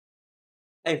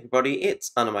Hey everybody,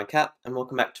 it's Under My Cap and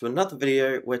welcome back to another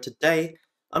video where today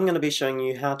I'm going to be showing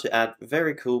you how to add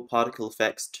very cool particle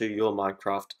effects to your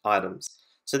Minecraft items.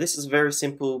 So this is a very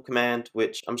simple command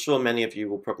which I'm sure many of you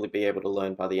will probably be able to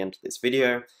learn by the end of this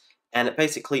video, and it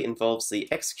basically involves the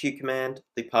execute command,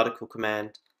 the particle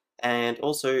command, and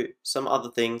also some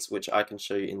other things which I can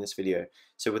show you in this video.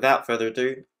 So without further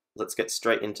ado, let's get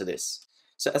straight into this.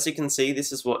 So as you can see,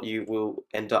 this is what you will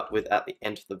end up with at the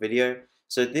end of the video.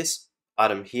 So this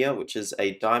item here, which is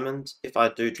a diamond, if I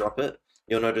do drop it,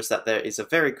 you'll notice that there is a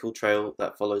very cool trail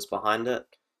that follows behind it.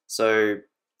 So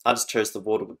I just chose the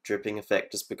water dripping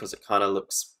effect just because it kind of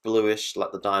looks bluish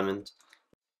like the diamond.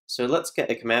 So let's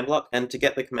get a command block, and to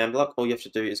get the command block all you have to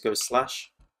do is go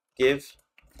 /give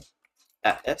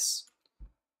 @s,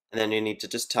 and then you need to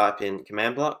just type in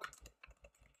command block.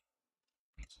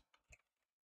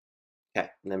 Okay,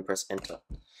 and then press enter.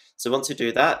 So once you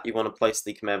do that, you want to place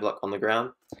the command block on the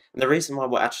ground. And the reason why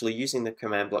we're actually using the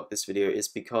command block this video is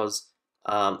because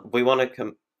we want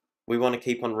to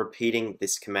keep on repeating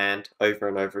this command over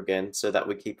and over again so that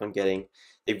we keep on getting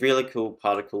the really cool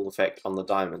particle effect on the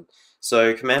diamond.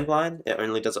 So command line, it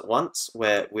only does it once,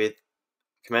 where with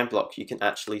command block you can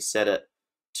actually set it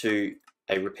to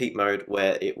a repeat mode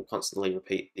where it will constantly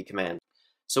repeat the command.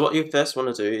 So what you first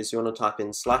want to do is you want to type in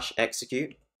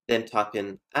 /execute, then type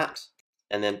in @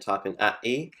 and then type in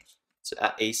 @e. So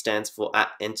 @e stands for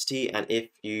 @entity, and if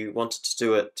you wanted to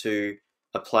do it to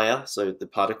a player, so the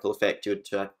particle effect, you would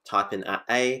type in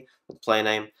 @a, the player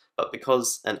name, but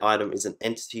because an item is an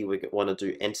entity, we want to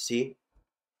do entity.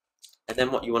 And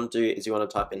then what you want to do is you want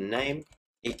to type in name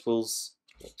equals,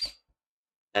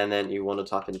 and then you want to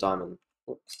type in diamond.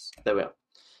 Oops, there we are.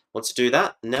 Once you do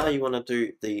that, now you want to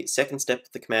do the second step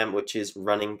of the command, which is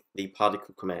running the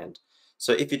particle command.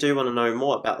 So if you do want to know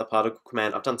more about the particle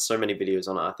command, I've done so many videos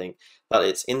on it, I think, but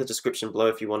it's in the description below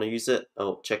if you want to use it,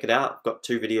 or check it out. I've got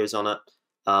 2 videos on it.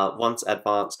 One's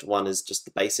advanced, one is just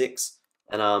the basics,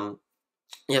 and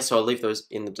yeah, so I'll leave those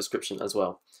in the description as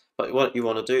well. But what you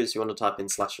want to do is you want to type in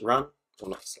 /run, or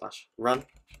not /run,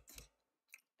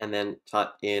 and then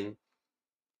type in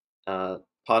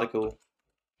particle,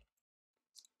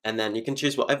 and then you can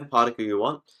choose whatever particle you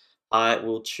want. I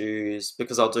will choose,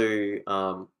 because I'll do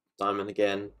diamond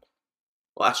again.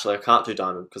 Well, actually, I can't do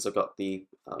diamond because I've got the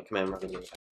command running in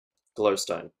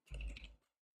glowstone.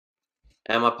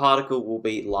 And my particle will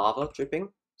be lava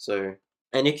dripping. So,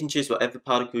 and you can choose whatever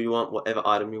particle you want, whatever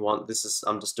item you want. This is,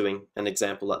 I'm just doing an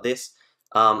example like this.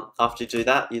 After you do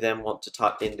that, you then want to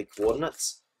type in the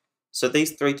coordinates. So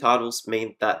these 3 titles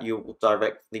mean that you will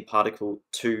direct the particle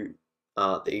to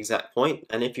the exact point.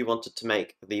 And if you wanted to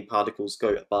make the particles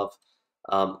go above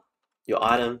your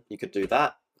item, you could do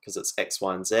that, because it's X,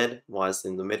 Y, and Z, Y is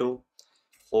in the middle.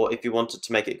 Or if you wanted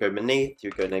to make it go beneath,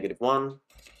 you go -1.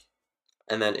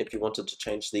 And then if you wanted to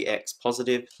change the X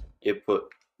positive, you put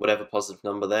whatever positive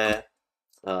number there.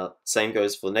 Same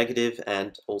goes for negative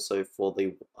and also for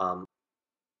the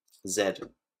Z.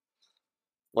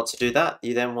 Once you do that,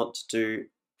 you then want to do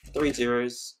 3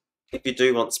 zeros. If you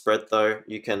do want spread though,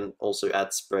 you can also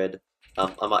add spread.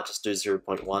 I might just do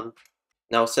 0.1.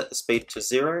 Now I'll set the speed to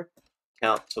 0,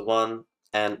 count to 1,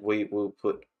 and we will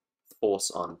put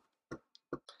force on.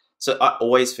 So I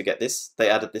always forget this. They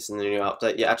added this in the new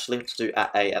update. You actually have to do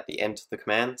 @a at the end of the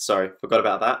command. Sorry, forgot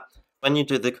about that. When you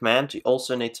do the command, you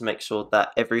also need to make sure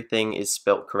that everything is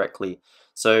spelt correctly.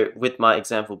 So with my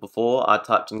example before, I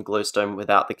typed in glowstone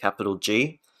without the capital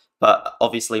G, but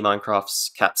obviously Minecraft's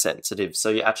cap sensitive, so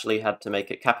you actually had to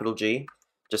make it capital G,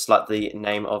 just like the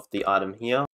name of the item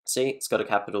here. See, it's got a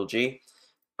capital G.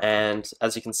 And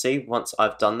as you can see, once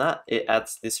I've done that, it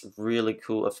adds this really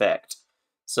cool effect.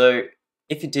 So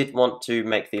if you did want to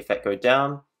make the effect go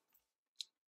down,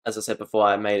 as I said before,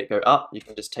 I made it go up, you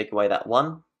can just take away that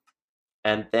 1,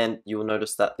 and then you will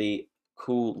notice that the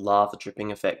cool lava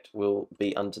dripping effect will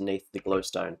be underneath the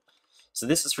glowstone. So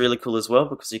this is really cool as well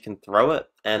because you can throw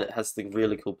it, and it has the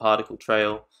really cool particle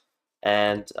trail,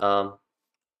 and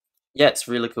yeah, it's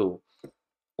really cool.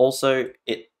 Also,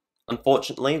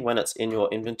 unfortunately, when it's in your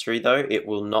inventory though, it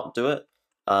will not do it.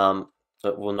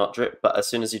 It will not drip, but as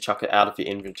soon as you chuck it out of your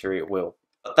inventory, it will.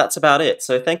 But that's about it.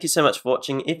 So thank you so much for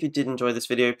watching. If you did enjoy this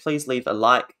video, please leave a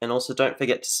like, and also don't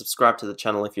forget to subscribe to the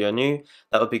channel if you're new.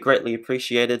 That would be greatly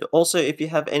appreciated. Also, if you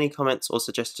have any comments or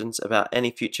suggestions about any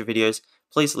future videos,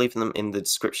 please leave them in the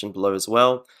description below as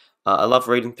well. I love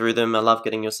reading through them. I love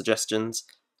getting your suggestions.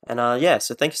 And yeah,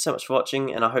 so thank you so much for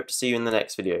watching, and I hope to see you in the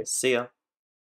next video. See ya!